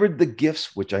 discovered the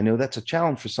gifts, which I know that's a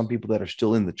challenge for some people that are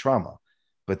still in the trauma,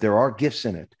 but there are gifts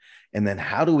in it. And then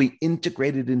how do we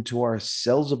integrate it into our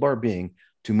cells of our being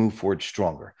to move forward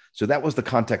stronger? So that was the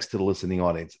context to the listening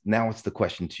audience. Now it's the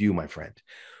question to you, my friend.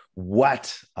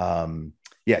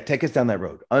 Yeah, take us down that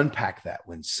road. Unpack that.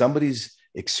 When somebody's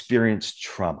experienced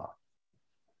trauma,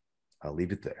 I'll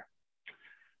leave it there.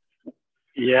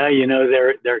 Yeah,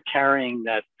 they're carrying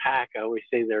that pack. I always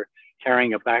say they're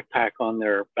carrying a backpack on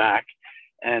their back,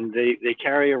 and they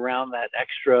carry around that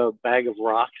extra bag of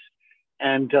rocks,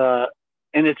 and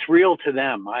it's real to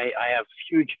them. I have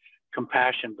huge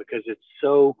compassion because it's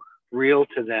so real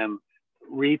to them,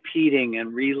 repeating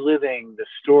and reliving the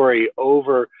story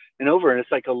over and over, and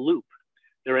it's like a loop.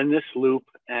 They're in this loop,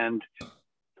 and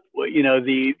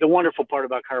the wonderful part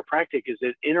about chiropractic is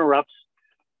it interrupts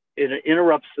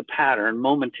the pattern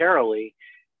momentarily,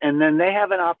 and then they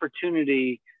have an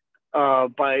opportunity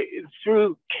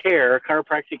through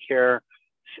chiropractic care,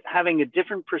 having a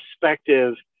different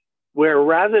perspective where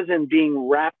rather than being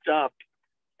wrapped up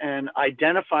and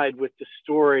identified with the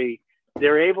story,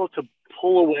 they're able to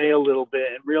pull away a little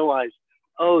bit and realize,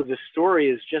 oh, the story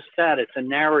is just that. It's a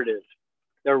narrative.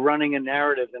 They're running a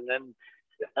narrative, and then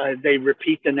they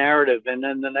repeat the narrative, and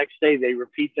then the next day they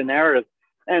repeat the narrative.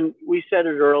 And we said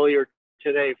it earlier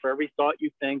today, for every thought you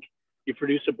think, you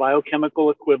produce a biochemical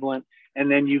equivalent, and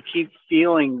then you keep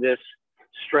feeling this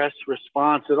stress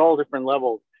response at all different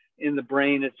levels in the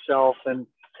brain itself and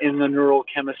in the neural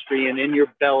chemistry and in your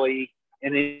belly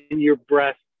and in your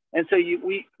breath. And so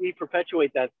we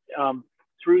perpetuate that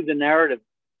through the narrative.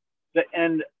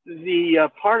 And the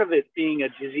part of it being a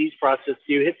disease process,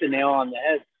 you hit the nail on the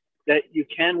head, that you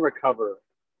can recover.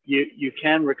 You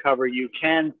can recover. You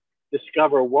can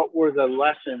discover what were the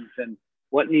lessons and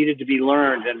what needed to be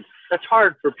learned. And that's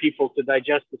hard for people to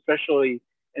digest, especially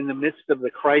in the midst of the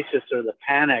crisis or the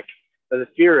panic or the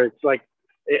fear.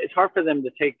 It's hard for them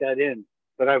to take that in.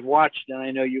 But I've watched, and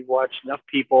I know you've watched, enough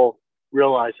people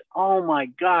realize, oh my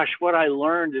gosh, what I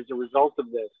learned as a result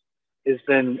of this has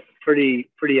been pretty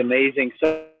amazing.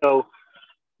 So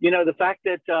the fact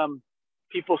that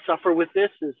people suffer with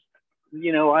this is,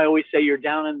 I always say you're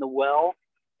down in the well,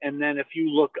 and then if you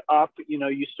look up,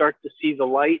 you start to see the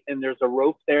light, and there's a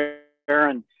rope there,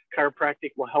 and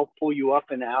chiropractic will help pull you up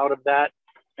and out of that.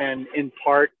 And in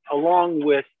part, along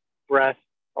with breath,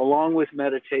 along with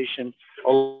meditation,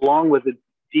 along with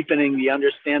deepening the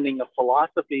understanding of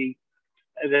philosophy,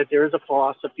 that there is a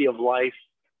philosophy of life,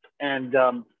 and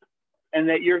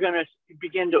that you're going to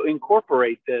begin to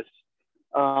incorporate this.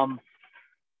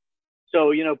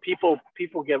 So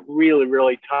people get really,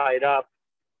 really tied up.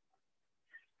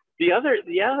 The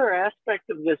other aspect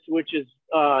of this, which is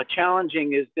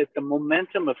challenging, is that the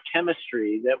momentum of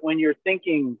chemistry, that when you're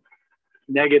thinking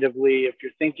negatively, if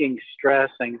you're thinking stress,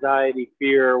 anxiety,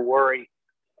 fear, worry,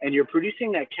 and you're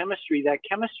producing that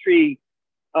chemistry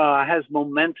has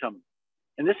momentum.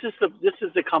 And this is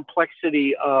the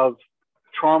complexity of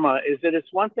trauma, is that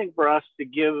it's one thing for us to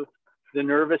give the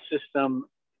nervous system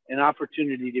an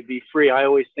opportunity to be free. I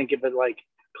always think of it like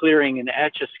clearing an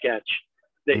Etch-a-Sketch,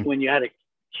 that when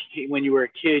you were a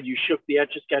kid, you shook the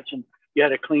Etch-a-Sketch and you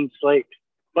had a clean slate.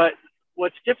 But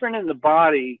what's different in the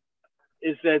body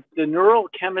is that the neural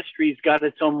chemistry's got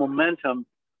its own momentum,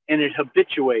 and it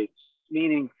habituates,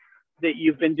 meaning that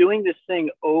you've been doing this thing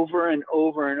over and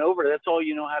over and over. That's all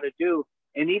you know how to do.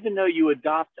 And even though you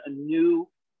adopt a new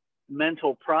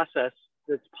mental process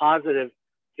that's positive,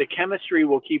 the chemistry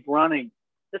will keep running.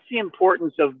 That's the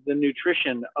importance of the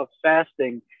nutrition, of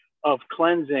fasting, of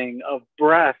cleansing, of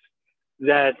breath,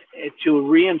 that to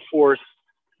reinforce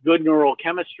good neural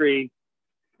chemistry,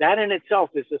 that in itself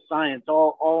is a science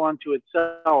all unto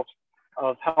itself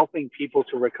of helping people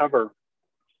to recover.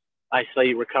 I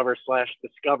say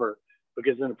recover/discover,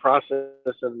 because in the process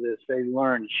of this, they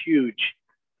learn huge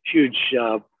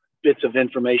bits of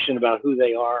information about who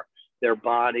they are, their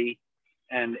body,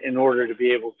 and in order to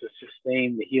be able to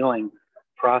sustain the healing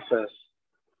process.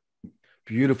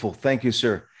 Beautiful. Thank you,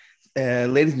 sir.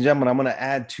 Ladies and gentlemen, I'm going to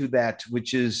add to that,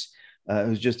 which is, it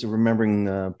was just a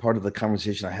remembering part of the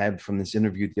conversation I had from this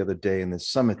interview the other day in this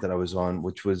summit that I was on,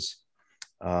 which was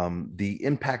the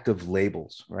impact of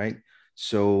labels, right?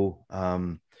 So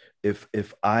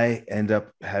if I end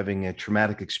up having a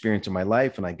traumatic experience in my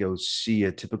life and I go see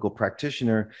a typical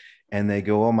practitioner and they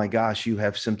go, oh my gosh, you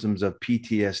have symptoms of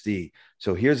PTSD.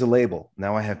 So here's a label.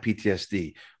 Now I have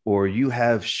PTSD. Or you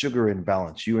have sugar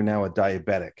imbalance. You are now a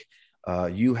diabetic.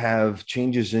 You have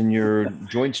changes in your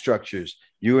joint structures.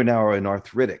 You are now an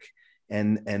arthritic.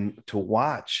 And to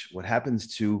watch what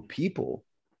happens to people.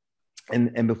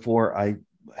 And before I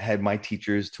had my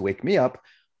teachers to wake me up,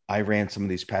 I ran some of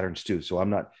these patterns too. So I'm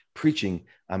not preaching,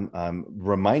 I'm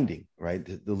reminding, right,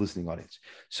 the listening audience.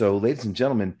 So, ladies and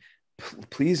gentlemen,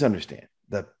 please understand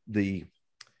that the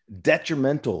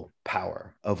detrimental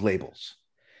power of labels,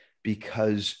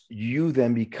 because you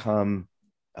then become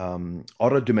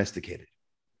auto domesticated.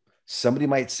 Somebody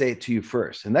might say it to you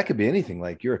first, and that could be anything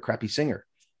like you're a crappy singer.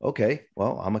 Okay,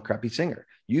 well, I'm a crappy singer.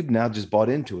 You've now just bought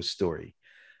into a story,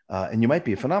 and you might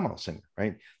be a phenomenal singer,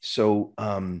 right? So,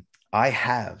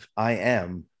 I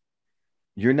am,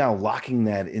 you're now locking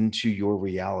that into your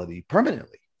reality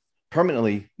permanently.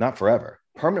 Permanently, not forever.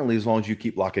 Permanently, as long as you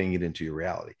keep locking it into your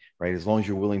reality, right? As long as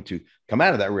you're willing to come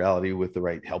out of that reality with the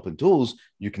right help and tools,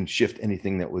 you can shift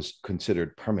anything that was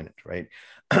considered permanent, right?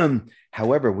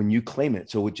 However, when you claim it,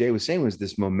 so what Jay was saying was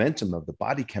this momentum of the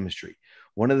body chemistry.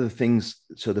 One of the things,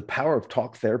 so the power of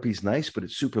talk therapy is nice, but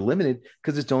it's super limited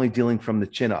because it's only dealing from the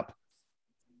chin up,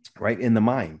 right? In the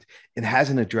mind. It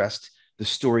hasn't addressed the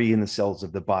story in the cells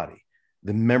of the body,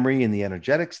 the memory and the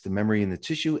energetics, the memory in the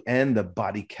tissue, and the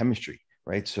body chemistry,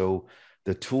 right? So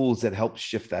the tools that help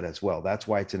shift that as well. That's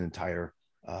why it's an entire,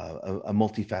 a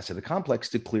multifaceted complex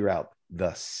to clear out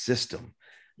the system.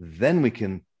 Then we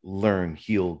can learn,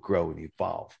 heal, grow, and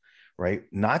evolve, right?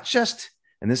 Not just,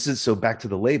 and this is so back to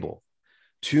the label,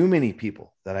 too many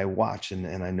people that I watch,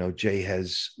 and I know Jay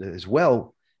has as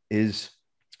well, is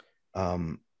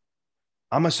I'm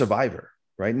a survivor,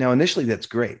 right? Now, initially that's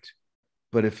great.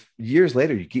 But if years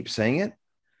later you keep saying it,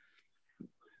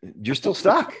 you're still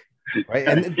stuck, right?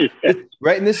 And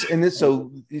right,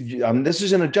 so this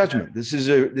isn't a judgment. This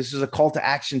is a call to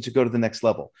action to go to the next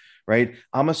level, right?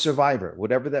 I'm a survivor,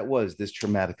 whatever that was, this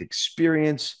traumatic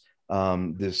experience,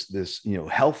 this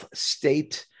health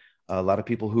state. A lot of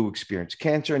people who experience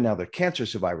cancer, now they're cancer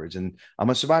survivors, and I'm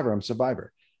a survivor. I'm a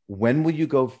survivor. When will you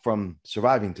go from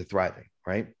surviving to thriving,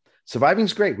 right? Surviving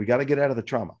is great. We got to get out of the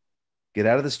trauma, get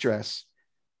out of the stress.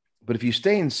 But if you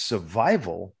stay in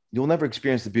survival, you'll never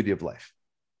experience the beauty of life,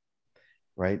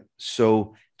 right?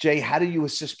 So, Jay, how do you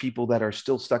assist people that are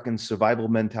still stuck in survival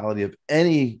mentality of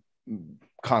any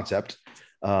concept,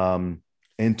 and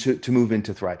to move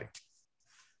into thriving?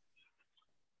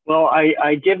 Well,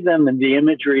 I give them the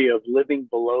imagery of living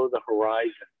below the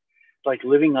horizon, like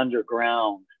living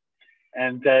underground,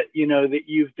 and that that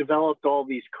you've developed all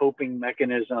these coping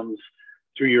mechanisms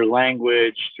through your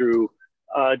language, through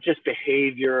just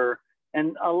behavior,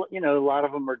 and a lot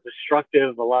of them are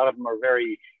destructive, a lot of them are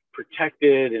very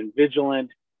protected and vigilant,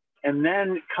 and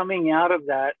then coming out of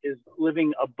that is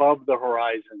living above the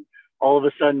horizon. All of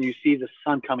a sudden you see the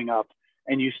sun coming up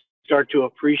and you start to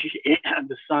appreciate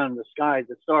the sun, the sky,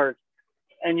 the stars,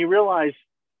 and you realize,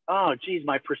 oh geez,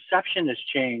 my perception has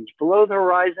changed. Below the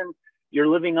horizon, you're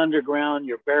living underground,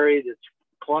 you're buried, it's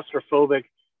claustrophobic.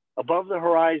 Above the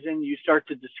horizon, you start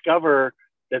to discover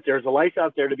that there's a life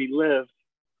out there to be lived,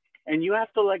 and you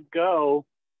have to let go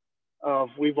of,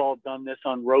 we've all done this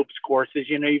on ropes courses,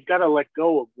 you've got to let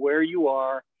go of where you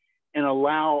are and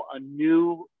allow a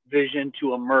new vision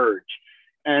to emerge.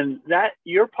 And that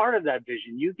you're part of that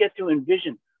vision. You get to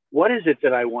envision, what is it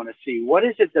that I want to see? What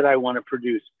is it that I want to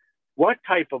produce? What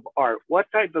type of art? What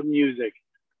type of music?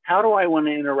 How do I want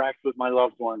to interact with my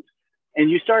loved ones?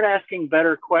 And you start asking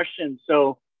better questions.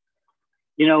 So,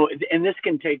 and this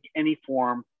can take any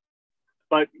form,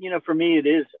 but, for me, it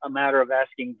is a matter of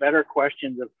asking better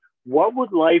questions of what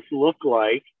would life look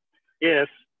like if,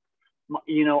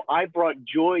 I brought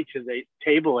joy to the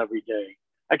table every day.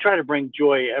 I try to bring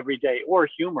joy every day, or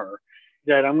humor,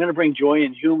 that I'm going to bring joy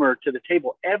and humor to the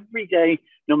table every day,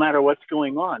 no matter what's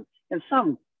going on. And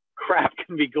some crap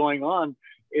can be going on.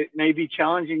 It may be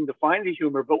challenging to find the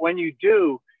humor, but when you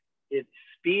do, it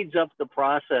speeds up the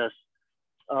process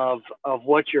of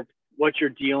what you're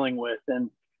dealing with. And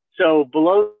so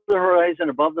below the horizon,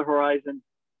 above the horizon,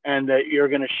 and that you're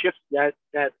going to shift,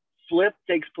 that flip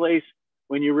takes place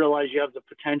when you realize you have the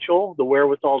potential, the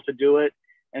wherewithal to do it,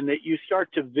 and that you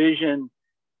start to vision,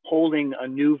 holding a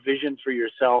new vision for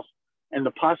yourself and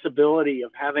the possibility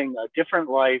of having a different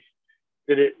life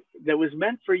that was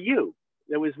meant for you,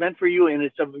 and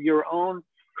it's of your own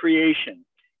creation.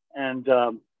 And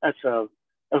it's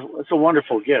a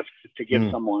wonderful gift to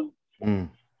give someone.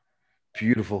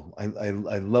 Beautiful. I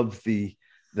love the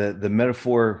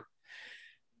metaphor.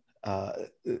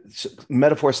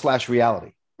 metaphor /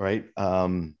 reality, right?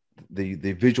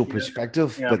 The visual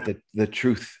perspective, but the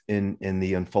truth in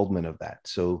the unfoldment of that.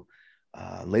 So,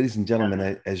 ladies and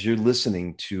gentlemen, as you're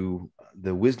listening to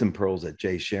the wisdom pearls that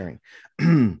Jay's sharing,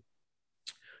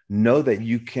 know that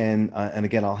you can, and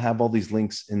again, I'll have all these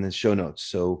links in the show notes.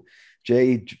 So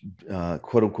Jay,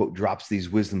 quote unquote, drops these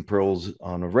wisdom pearls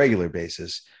on a regular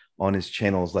basis on his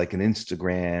channels, like an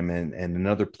Instagram and in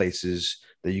other places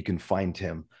that you can find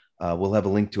him. We'll have a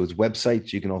link to his website.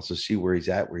 So you can also see where he's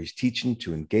at, where he's teaching,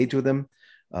 to engage with him.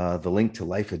 The link to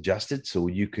Life Adjusted. So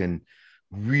you can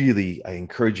really, I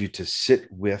encourage you to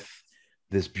sit with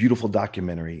this beautiful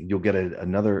documentary. You'll get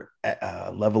another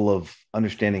level of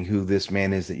understanding who this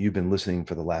man is that you've been listening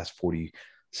for the last 40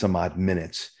 some odd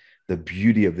minutes. The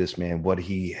beauty of this man, what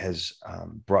he has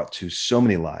brought to so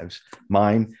many lives,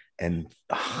 mine and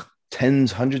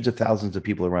tens, hundreds of thousands of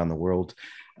people around the world,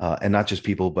 and not just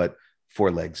people, but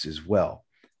four legs as well.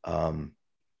 4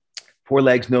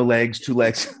 legs, no legs, 2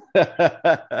 legs.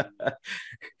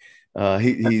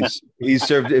 He's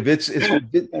served. If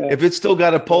it's still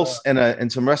got a pulse and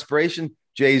some respiration,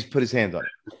 Jay's put his hand on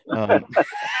it.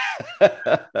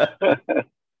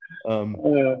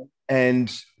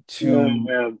 And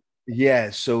to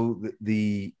so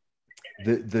the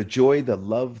joy, the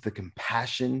love, the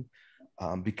compassion,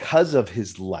 because of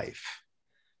his life,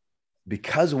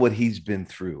 because of what he's been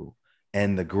through,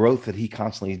 and the growth that he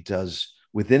constantly does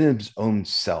within his own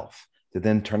self, to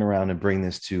then turn around and bring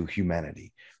this to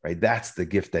humanity, right? That's the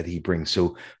gift that he brings.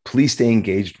 So please stay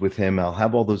engaged with him. I'll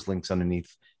have all those links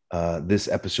underneath this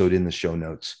episode in the show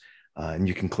notes, and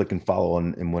you can click and follow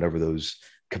in whatever those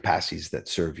capacities that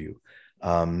serve you.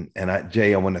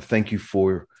 Jay, I want to thank you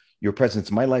for your presence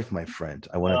in my life, my friend.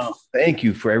 I want to thank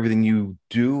you for everything you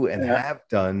do and have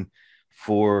done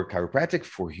for chiropractic,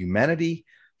 for humanity,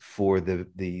 for the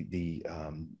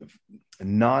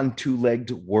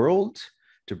non-2-legged world,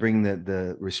 to bring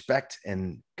the respect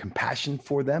and compassion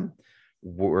for them,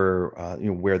 where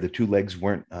the 2 legs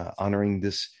weren't honoring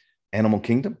this animal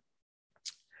kingdom.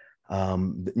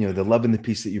 The love and the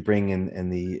peace that you bring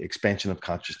and the expansion of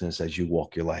consciousness as you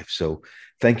walk your life. So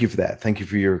thank you for that. Thank you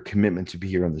for your commitment to be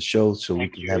here on the show so we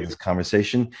can have this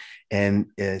conversation. And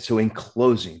so in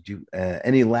closing, do you,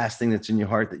 any last thing that's in your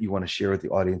heart that you want to share with the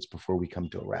audience before we come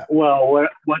to a wrap? Well,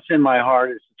 what's in my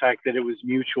heart is the fact that it was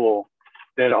mutual,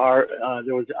 that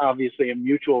there was obviously a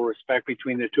mutual respect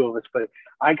between the two of us, but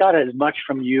I got as much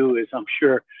from you as I'm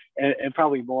sure, and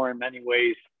probably more in many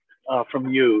ways, from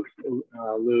you,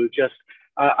 Lou. Just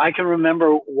I can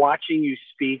remember watching you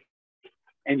speak,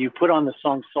 and you put on the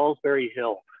song Salisbury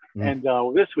Hill, and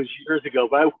this was years ago,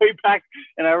 but way back,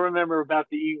 and I remember about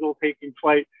the eagle taking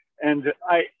flight, and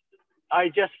I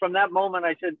just, from that moment,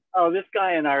 I said, oh, this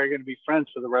guy and I are going to be friends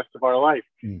for the rest of our life.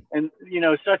 And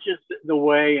such is the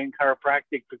way in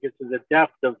chiropractic, because of the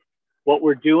depth of what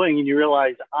we're doing, and you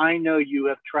realize, I know you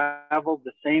have traveled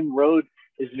the same road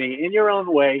as me in your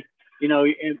own way.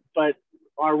 But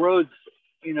our roads,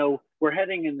 we're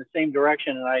heading in the same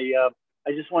direction. And I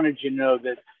just wanted you to know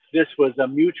that this was a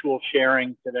mutual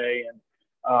sharing today.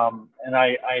 And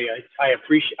I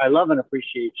love and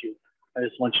appreciate you. I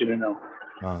just want you to know.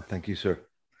 Oh, thank you, sir.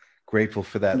 Grateful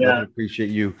for that. Love and appreciate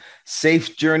you.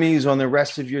 Safe journeys on the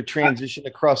rest of your transition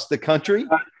across the country.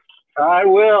 I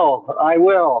will.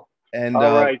 And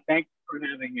all right. Thank you for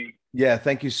having me. Yeah.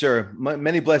 Thank you, sir.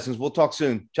 Many blessings. We'll talk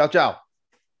soon. Ciao, ciao.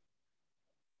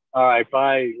 All right.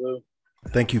 Bye, Lou.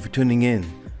 Thank you for tuning in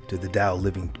to the Tao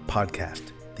Living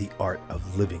Podcast, The Art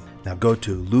of Living. Now go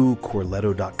to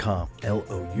loucorletto.com,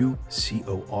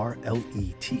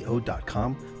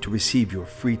 LOUCORLETO.com, to receive your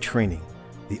free training,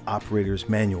 the operator's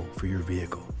manual for your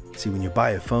vehicle. See, when you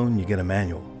buy a phone, you get a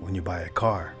manual. When you buy a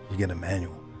car, you get a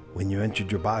manual. When you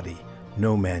entered your body,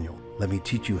 no manual. Let me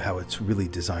teach you how it's really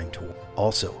designed to work.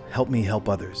 Also, help me help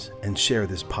others and share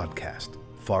this podcast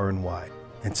far and wide,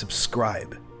 and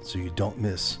subscribe so you don't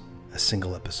miss a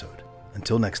single episode.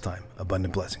 Until next time,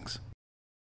 abundant blessings.